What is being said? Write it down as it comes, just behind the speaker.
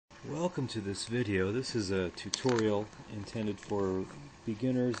Welcome to this video. This is a tutorial intended for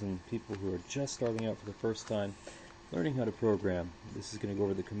beginners and people who are just starting out for the first time learning how to program. This is going to go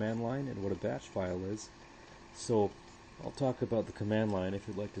over the command line and what a batch file is. So I'll talk about the command line. If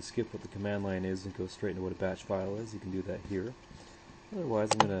you'd like to skip what the command line is and go straight into what a batch file is, you can do that here. Otherwise,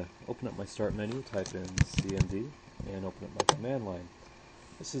 I'm going to open up my start menu, type in CMD, and open up my command line.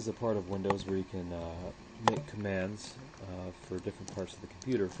 This is a part of Windows where you can make commands for different parts of the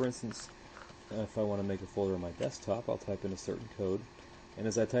computer. For instance, if I want to make a folder on my desktop, I'll type in a certain code. And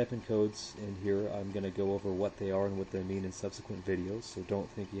as I type in codes in here, I'm going to go over what they are and what they mean in subsequent videos. So don't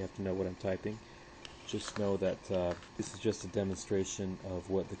think you have to know what I'm typing. Just know that this is just a demonstration of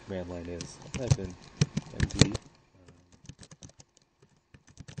what the command line is. I'll type in MD.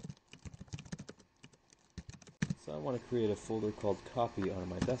 So I want to create a folder called copy on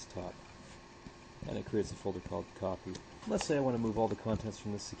my desktop, and it creates a folder called copy. Let's say I want to move all the contents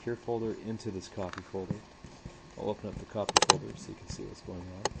from this secure folder into this copy folder. I'll open up the copy folder so you can see what's going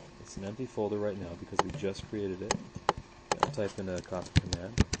on. It's an empty folder right now because we just created it. I'll type in a copy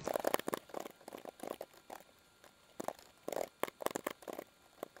command.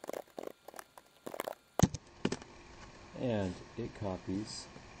 And it copies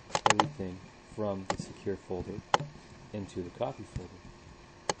everything from the secure folder into the copy folder.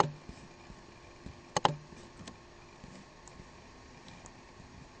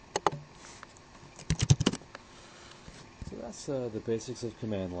 So that's the basics of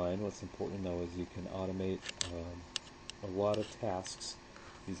command line. What's important to know is you can automate a lot of tasks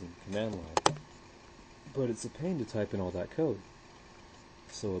using command line, but it's a pain to type in all that code.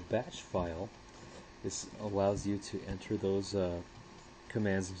 So a batch file, this allows you to enter those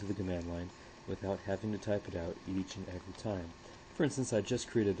commands into the command line without having to type it out each and every time. For instance, I just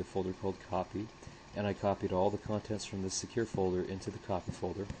created a folder called copy, and I copied all the contents from this secure folder into the copy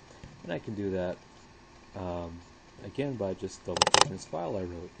folder, and I can do that again by just double clicking this file I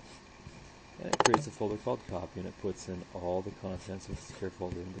wrote, and it creates a folder called copy, and it puts in all the contents of the secure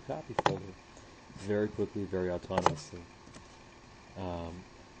folder in the copy folder very quickly, very autonomously.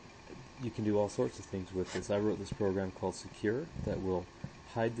 You can do all sorts of things with this. I wrote this program called secure that will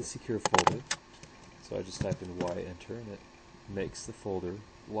hide the secure folder. So I just type in Y, enter, and it makes the folder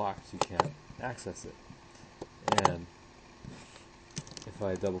locked. You can't access it. And if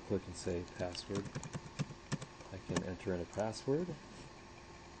I double click and say password, I can enter in a password,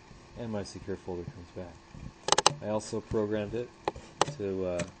 and my secure folder comes back. I also programmed it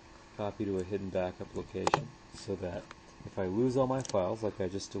to copy to a hidden backup location so that if I lose all my files, like I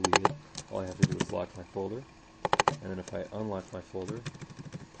just deleted, all I have to do is lock my folder, and then if I unlock my folder,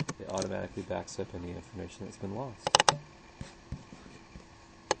 it automatically backs up any information that's been lost.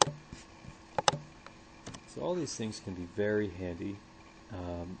 So all these things can be very handy,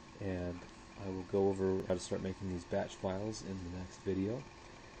 and I will go over how to start making these batch files in the next video.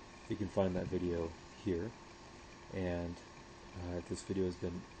 You can find that video here, and if this video has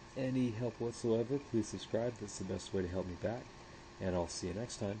been any help whatsoever, please subscribe. That's the best way to help me back, and I'll see you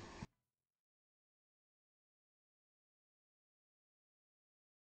next time.